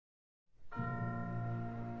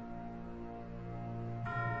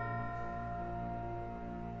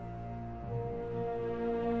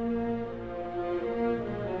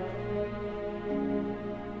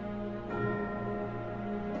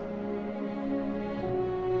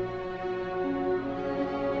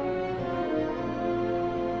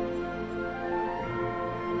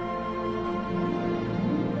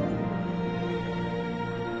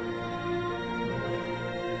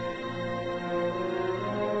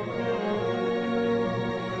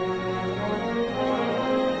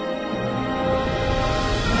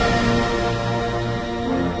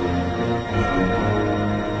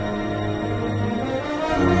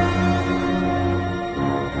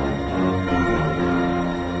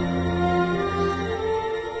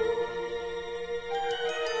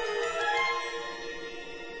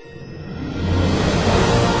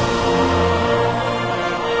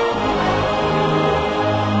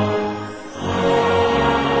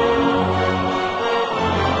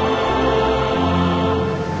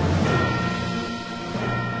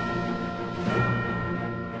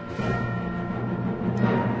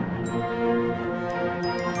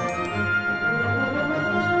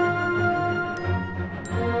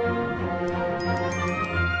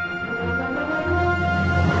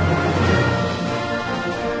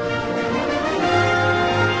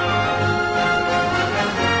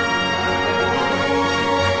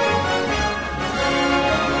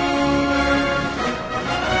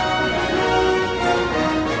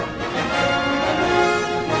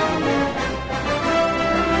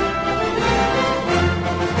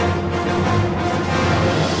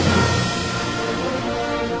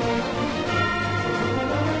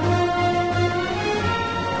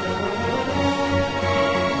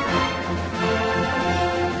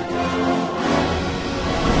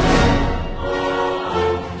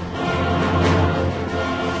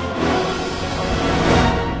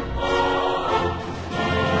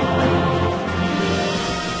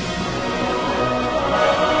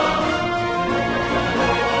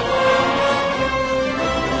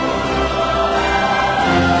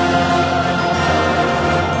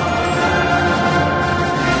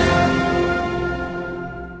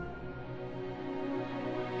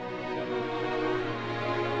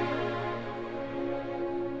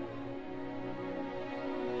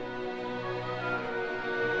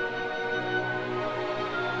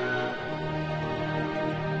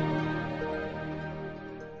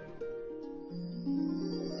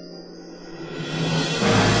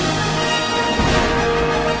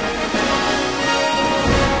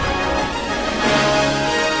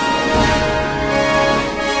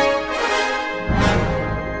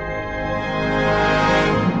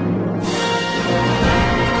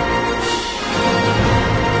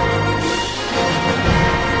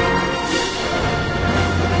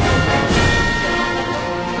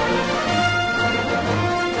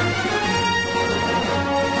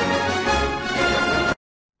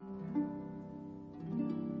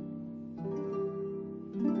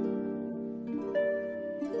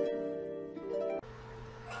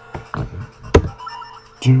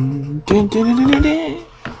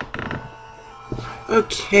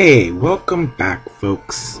Okay, welcome back,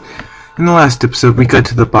 folks. In the last episode, we got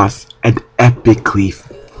to the boss and epically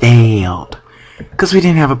failed because we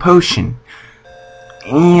didn't have a potion,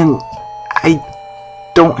 and I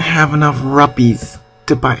don't have enough ruppies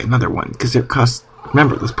to buy another one because it costs.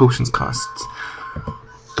 Remember, those potions costs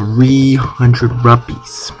 300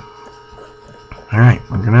 ruppies. All right,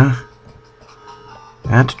 we're gonna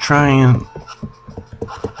have to try and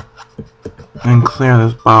clear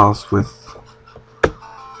those balls without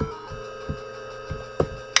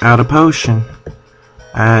a potion.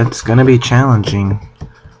 It's gonna be challenging.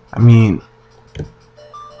 I mean,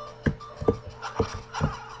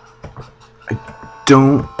 I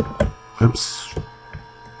don't. Oops,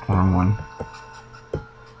 wrong one.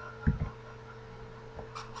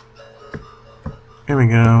 Here we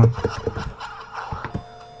go.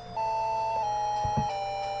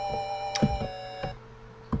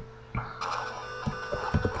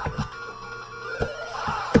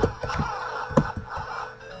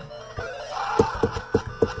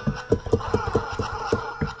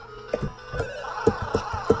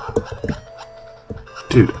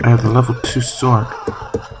 Dude, I have the level 2 sword.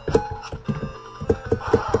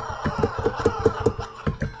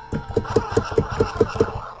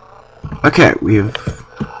 Okay, we've...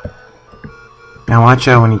 Now watch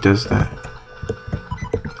out when he does that.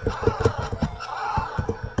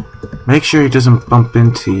 Make sure he doesn't bump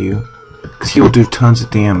into you, because he will do tons of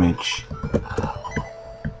damage.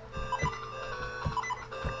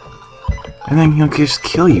 And then he'll just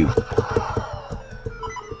kill you.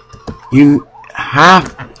 You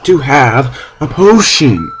have to have a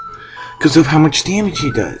potion because of how much damage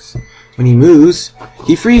he does. When he moves,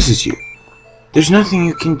 he freezes you. There's nothing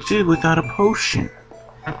you can do without a potion.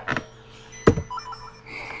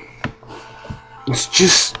 It's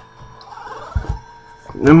just,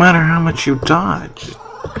 no matter how much you dodge,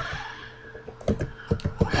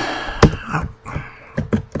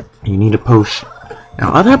 you need a potion.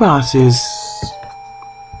 Now other bosses,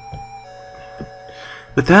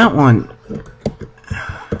 but that one,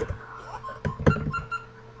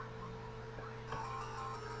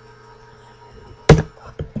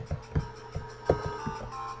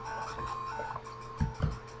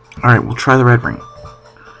 alright, we'll try the red ring.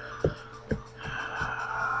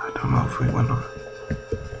 I don't know if we want to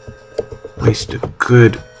waste a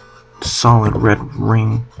good, solid red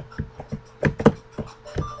ring.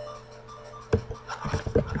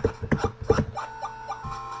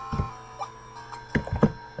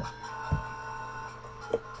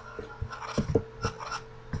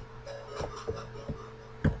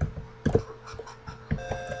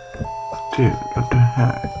 Dude, what the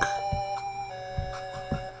heck?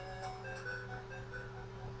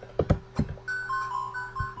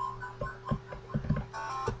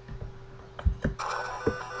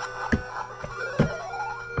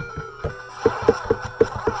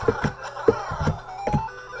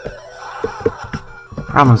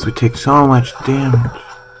 Problem is, we take so much damage.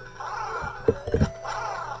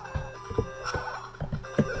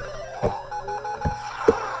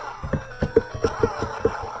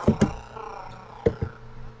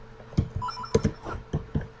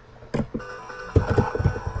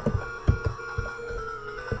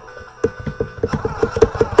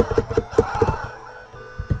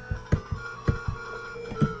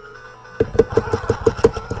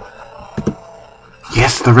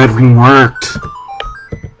 Yes, the red ring worked!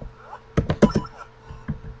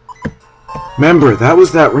 Remember, that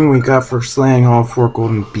was that ring we got for slaying all 4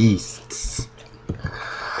 golden beasts.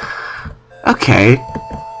 Okay,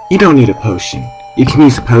 you don't need a potion. You can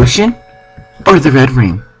use a potion, or the red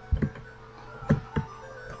ring.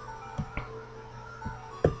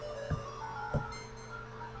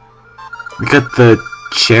 We got the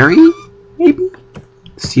cherry, maybe?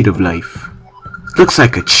 Seed of life. Looks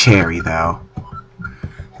like a cherry, though.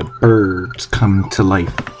 The birds come to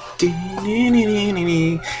life.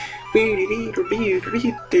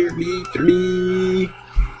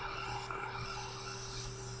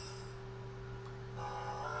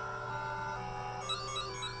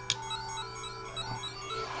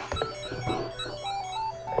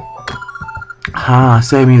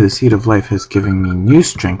 Saving the seed of life has given me new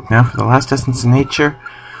strength. Now for the last essence of nature.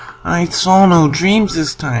 I saw no dreams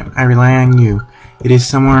this time. I rely on you. It is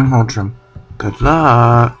somewhere in Holdrum. Good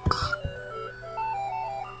luck.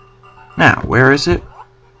 Now, where is it?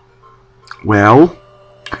 Well,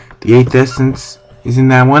 the 8th essence is in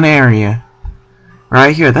that one area.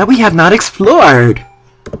 Right here, that we have not explored.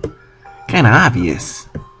 Kinda obvious.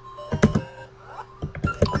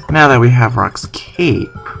 Now that we have Rock's Cape,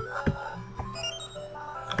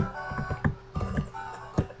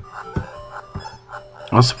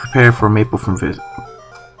 Also prepare for maple from visit.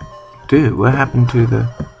 Dude, what happened to the...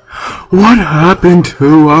 What happened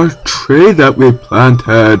to our tree that we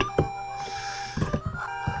planted?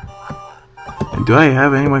 And do I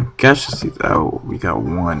have any more gaseous seeds? Oh, we got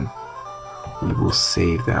one. We will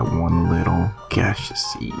save that one little gaseous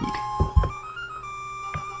seed.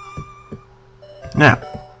 Now,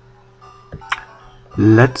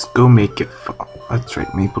 let's go make it fall. That's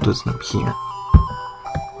right, maple doesn't appear.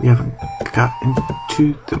 We haven't gotten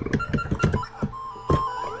to the...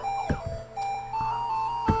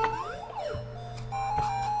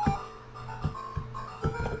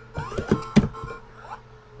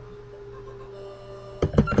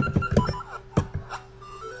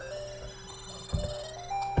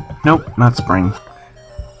 Nope, not spring.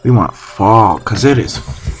 We want fall, because it is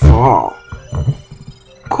fall.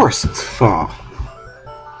 Of course it's fall.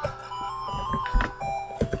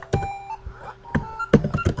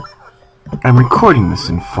 I'm recording this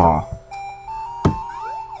in fall.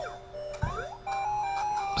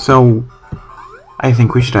 So, I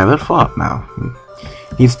think we should have it fall now.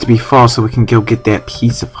 It needs to be fall so we can go get that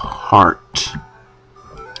piece of heart.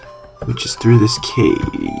 Which is through this cave.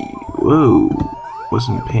 Whoa.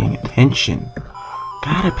 Wasn't paying attention.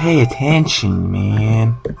 Gotta pay attention,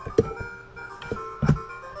 man.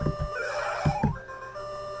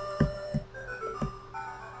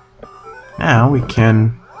 Now we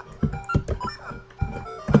can...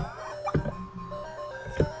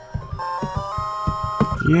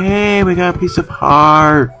 Yay, we got a piece of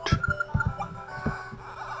heart.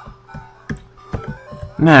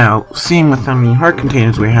 Now, seeing with how many heart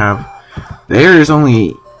containers we have, there is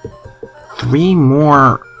only 3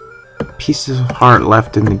 more pieces of heart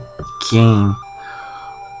left in the game.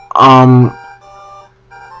 I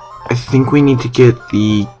think we need to get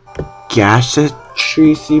the gaseous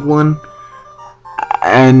tree seed one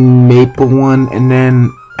and maple one, and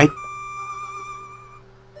then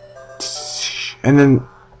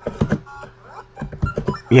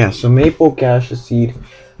yeah, so maple, gaseous seed,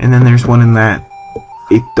 and then there's one in that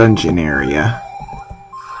 8th dungeon area.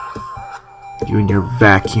 You and your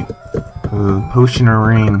vacuum. Potion or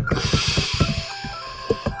ring.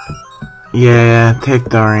 Yeah, take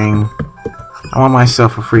the ring. I want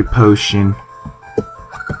myself a free potion.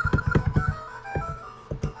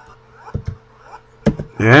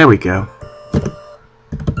 There we go.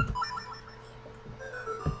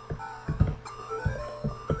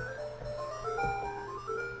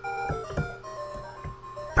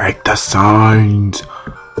 Break the signs.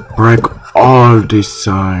 Break all the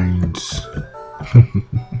signs.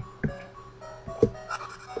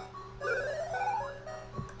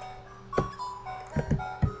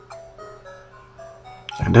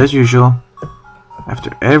 And as usual,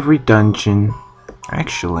 after every dungeon,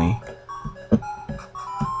 actually,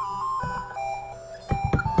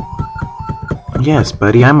 yes,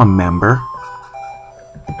 buddy, I'm a member.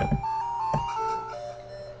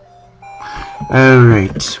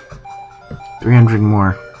 Alright, 300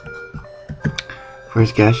 more.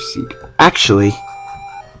 Where's gaseous seed? Actually,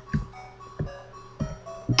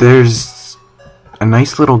 there's a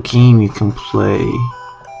nice little game you can play.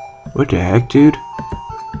 What the heck, dude?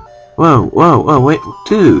 Whoa, whoa, whoa, wait,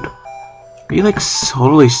 dude. Are you like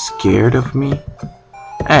totally scared of me?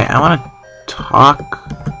 Hey, I wanna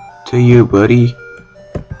talk to you, buddy.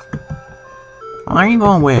 Why are you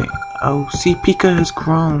going away? Oh, see, Pika has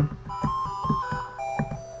grown.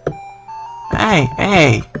 Hey,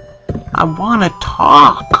 hey, I wanna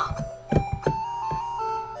talk.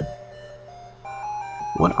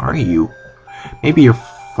 What are you? Maybe your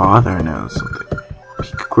father knows something.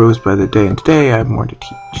 Pika grows by the day, and today I have more to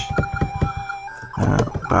teach.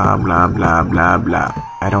 Blah, blah, blah, blah, blah.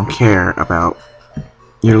 I don't care about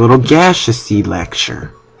your little gaseous seed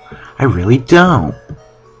lecture. I really don't.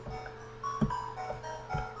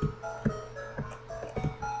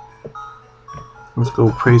 Let's go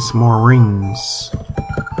praise some more rings.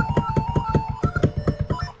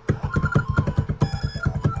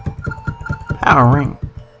 Power ring.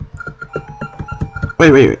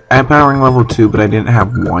 Wait. I have power ring level 2, but I didn't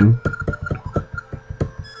have 1.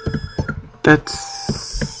 That's...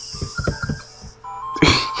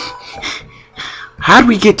 How'd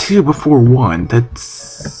we get 2 before 1?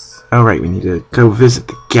 That's... Alright, we need to go visit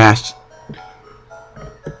the gas...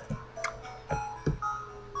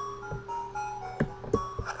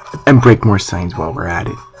 And break more signs while we're at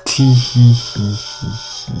it.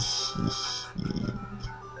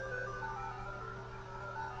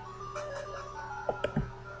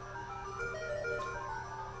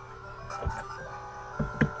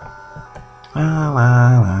 La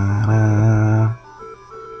la la la.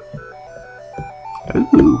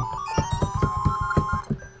 Ooh.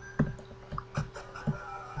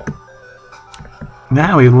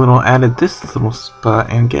 Now we've added this little spot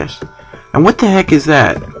and guess. And what the heck is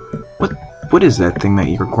that? What is that thing that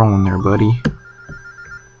you're growing there, buddy?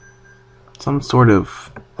 Some sort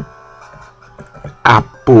of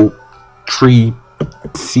apple tree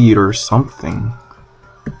seed or something.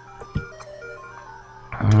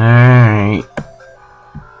 Alright.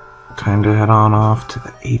 Time to head on off to the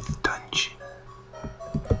 8th dungeon.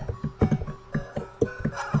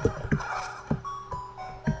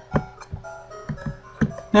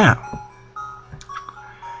 Now,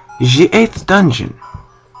 the 8th dungeon.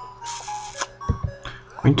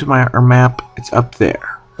 According to our map, it's up there.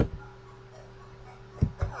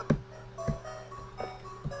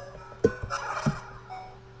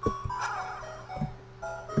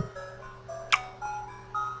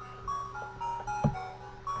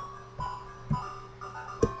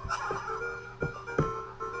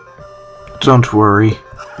 Don't worry,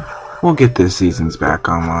 we'll get the seasons back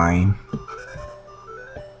online.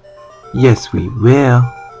 Yes, we will.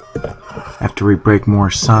 After we break more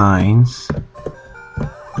signs.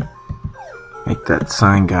 Make that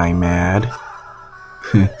sign guy mad.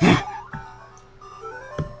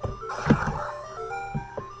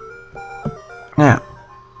 Now.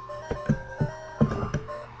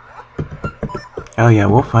 Oh yeah,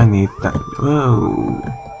 we'll find the... Whoa.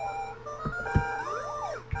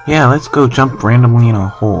 Yeah, let's go jump randomly in a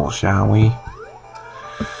hole, shall we?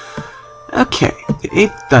 Okay, the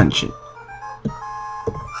 8th dungeon.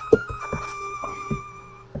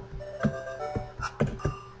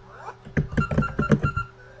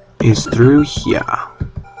 Is through here.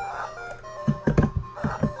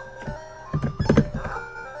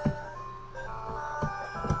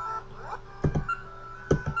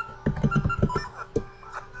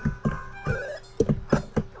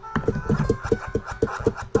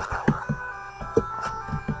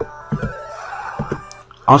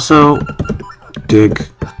 Also, dig.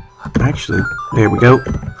 Actually, there we go.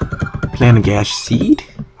 Plant a gas seed.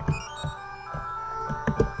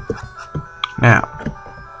 Now.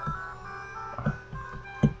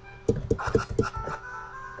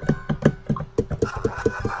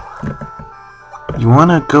 You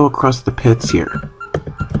want to go across the pits here.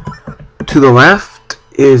 To the left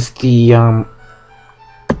is the,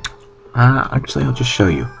 actually I'll just show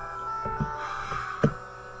you.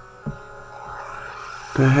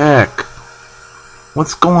 The heck?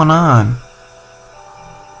 What's going on?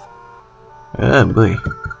 Oh boy.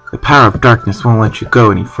 The power of darkness won't let you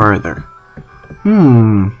go any further.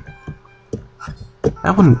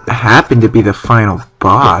 That wouldn't happen to be the final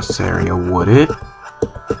boss area, would it?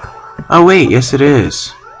 Oh wait, yes it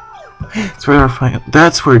is. That's where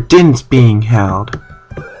that's where Din's being held.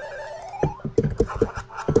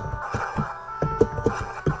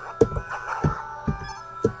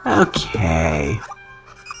 Okay.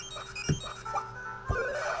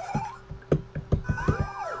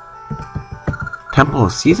 Temple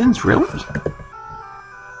of Seasons, really?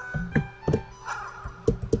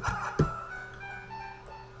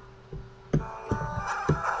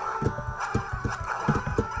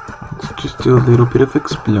 Just do a little bit of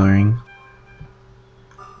exploring.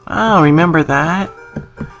 Oh, remember that?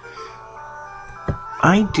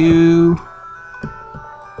 I do.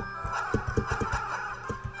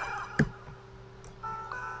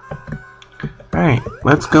 Alright,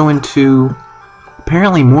 let's go into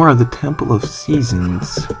apparently more of the Temple of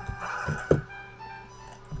Seasons.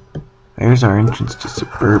 There's our entrance to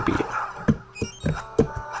Suburbia.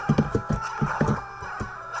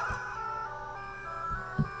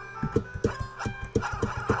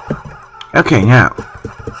 Okay, now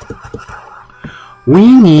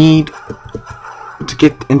we need to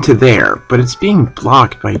get into there, but it's being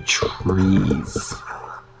blocked by trees.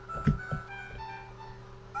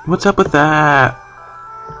 What's up with that?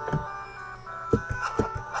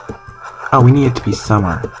 Oh, we need it to be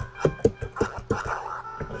summer.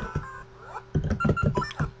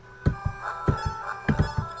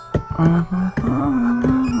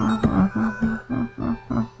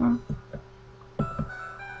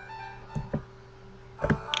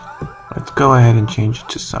 Let's go ahead and change it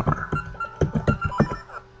to summer.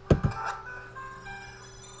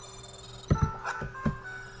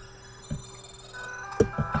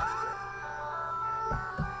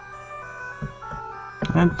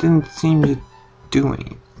 That didn't seem to do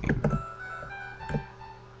anything.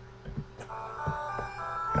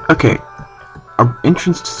 Okay, our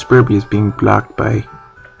entrance to Suburbia is being blocked by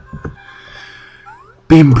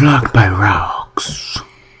rocks.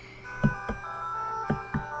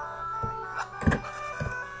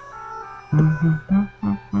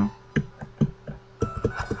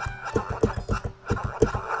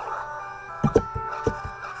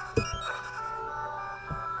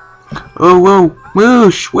 Oh, whoa,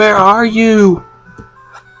 Moosh, where are you?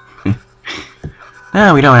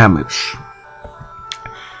 No, we don't have Moosh.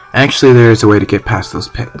 Actually, there is a way to get past those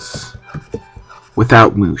pits.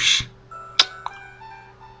 Without Moosh.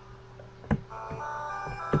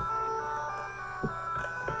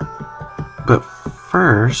 But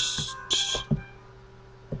first...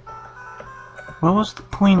 What was the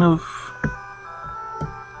point of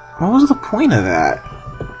that?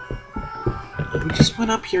 We just went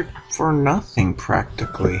up here for nothing,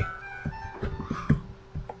 practically.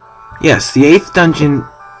 Yes, the 8th dungeon.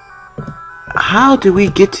 How do we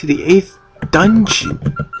get to the 8th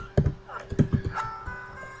dungeon?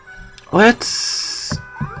 Let's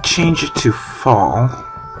change it to fall.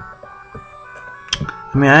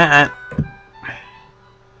 I mean,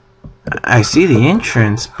 I see the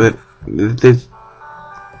entrance, but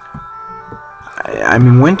I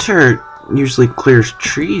mean, winter usually clears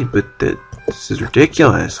trees, but this is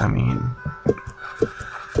ridiculous. I mean,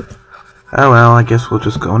 oh well, I guess we'll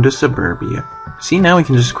just go into suburbia. See, now we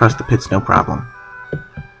can just cross the pits, no problem.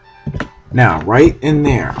 Now, right in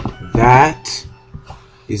there, that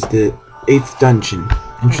is the 8th dungeon,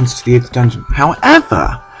 entrance to the 8th dungeon.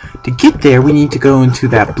 However, to get there, we need to go into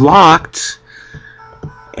that blocked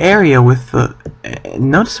area with the...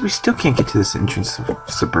 Notice we still can't get to this entrance of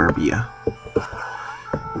suburbia.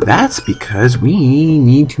 That's because we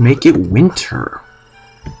need to make it winter.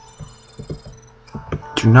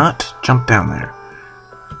 Do not jump down there.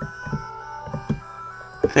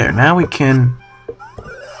 There, now we can...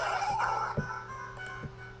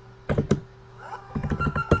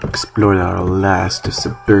 explore our last of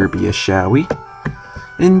suburbia, shall we?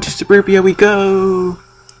 Into suburbia we go!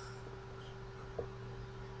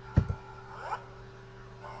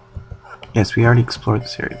 Yes, we already explored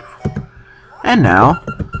this area before. And now,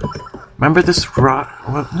 remember this rock?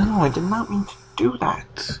 Well, no, I did not mean to do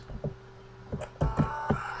that.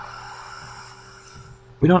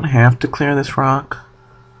 We don't have to clear this rock.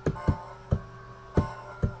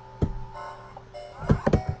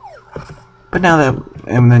 But now that,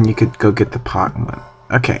 and then you could go get the pot one.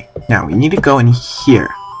 Okay, now we need to go in here.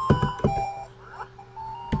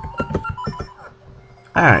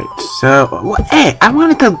 Alright, so, hey, I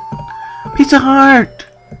wanted the piece of heart.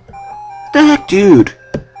 What the heck, dude?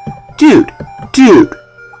 Dude.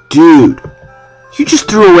 You just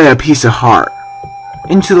threw away a piece of heart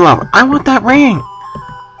into the lava. I want that ring.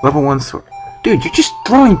 Level 1 sword. Dude, you're just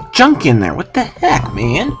throwing junk in there. What the heck,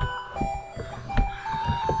 man?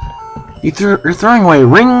 You're throwing away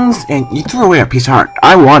rings, and you threw away a piece of heart.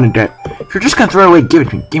 I wanted it. If you're just gonna throw it away, give it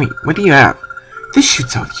to me. Give me. What do you have? This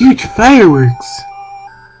shoots out huge fireworks.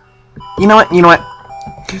 You know what?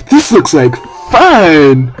 This looks like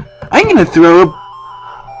fun. I'm gonna throw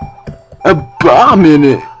a bomb in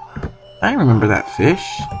it. I remember that fish.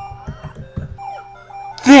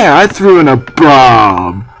 There, I threw in a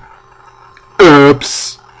bomb.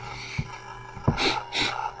 Oops.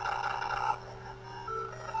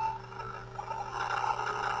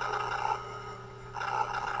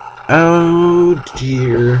 Oh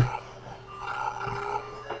dear.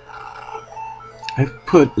 I've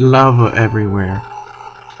put lava everywhere.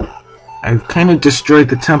 I've kind of destroyed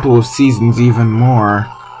the Temple of Seasons even more.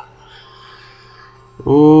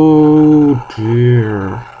 Oh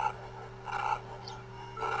dear.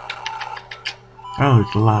 Oh,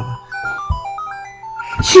 it's lava.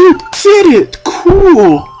 You did it!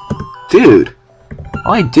 Cool! Dude,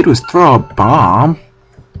 all I did was throw a bomb.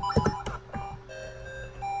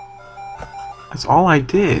 That's all I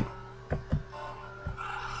did.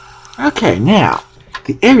 Okay, now,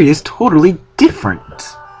 the area is totally different.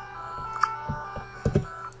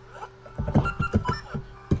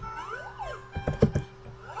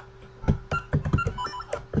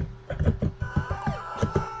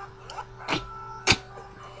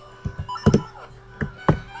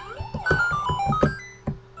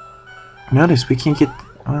 Notice we can't get,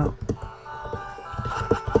 well,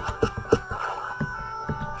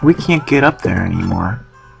 we can't get up there anymore.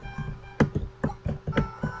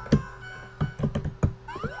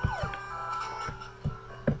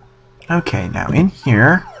 Okay, now in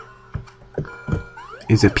here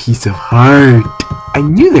is a piece of heart. I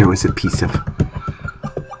knew there was a piece of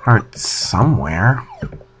heart somewhere.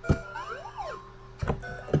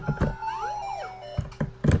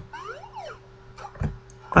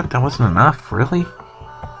 But that wasn't enough, really?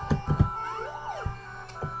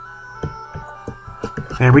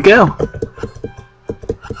 There we go.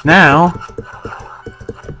 Now,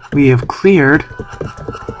 we have cleared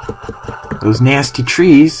those nasty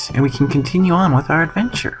trees, and we can continue on with our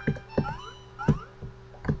adventure.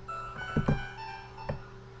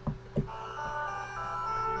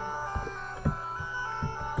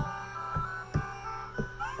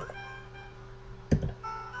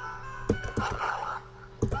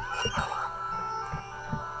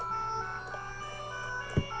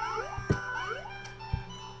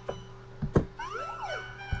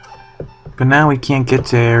 But now we can't get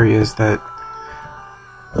to areas that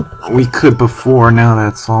we could before. Now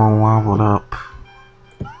that's all leveled up.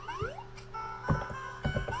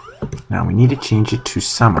 Now we need to change it to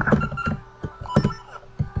summer.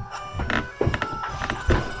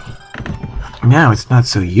 Now it's not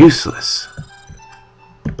so useless.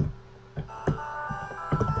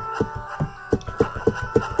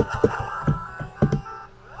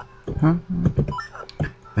 Dun,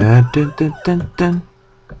 dun, dun, dun.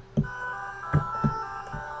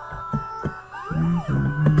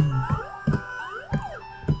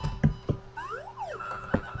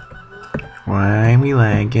 Why am we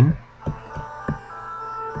lagging?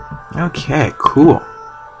 Okay, cool.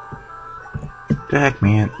 The heck,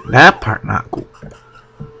 man? That part not cool.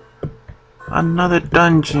 Another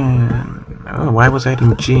dungeon. Oh, why was I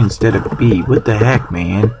hitting G instead of B? What the heck,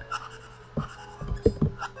 man?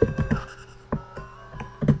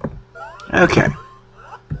 Okay.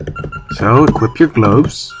 So, equip your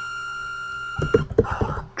gloves.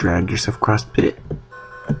 Drag yourself across the pit.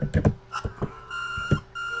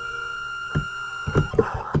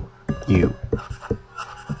 You.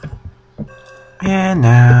 And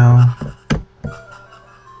now...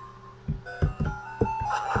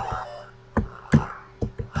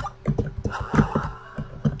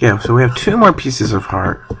 yeah, so we have 2 more pieces of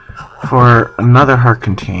heart for another heart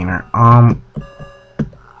container.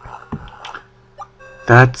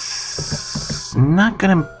 That's not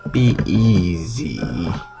gonna be easy.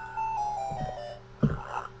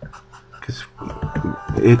 Cause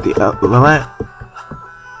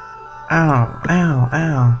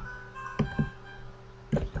ow.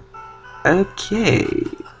 Okay.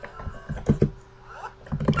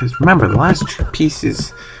 Because remember, the last 2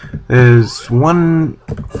 pieces, there's one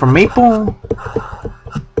from Maple,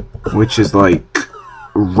 which is like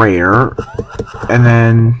rare, and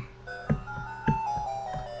then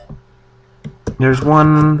there's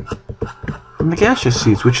one from the gaseous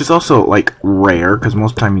seeds, which is also like rare, because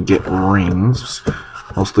most of the time you get rings,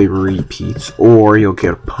 mostly repeats, or you'll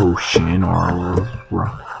get a potion, or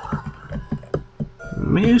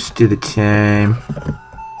most of the time.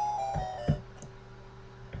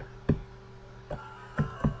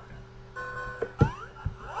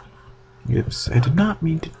 Oops, I did not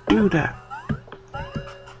mean to do that.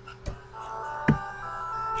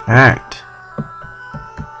 Alright.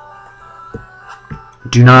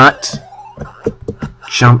 Do not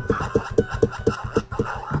jump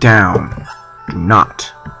down. Do not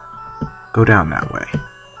go down that way.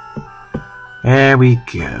 There we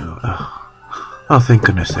go. Oh, thank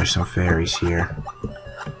goodness there's some fairies here.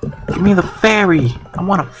 Give me the fairy. I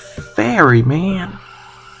want a fairy, man.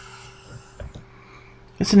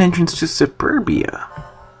 It's an entrance to suburbia.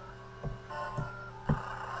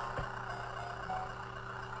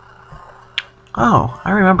 Oh,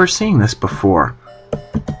 I remember seeing this before.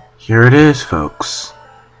 Here it is, folks.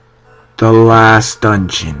 The last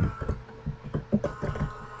dungeon.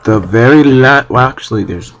 The very last... well, actually,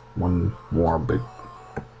 there's one more, but...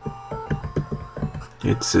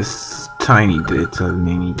 it's this tiny... it's a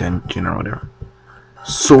mini dungeon or whatever.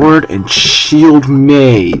 Sword and Shield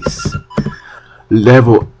Maze.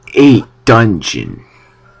 Level 8 dungeon.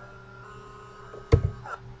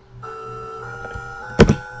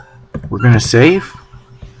 We're gonna save.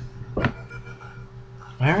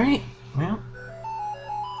 Alright, well,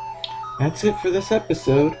 that's it for this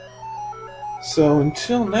episode. So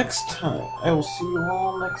until next time, I will see you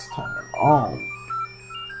all next time on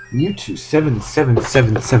YouTube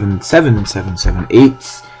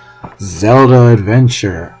 777777778's Zelda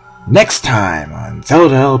Adventure. Next time on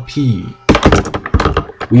Zelda LP,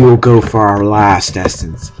 we will go for our last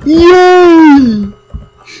essence. Yay!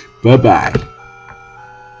 Bye-bye.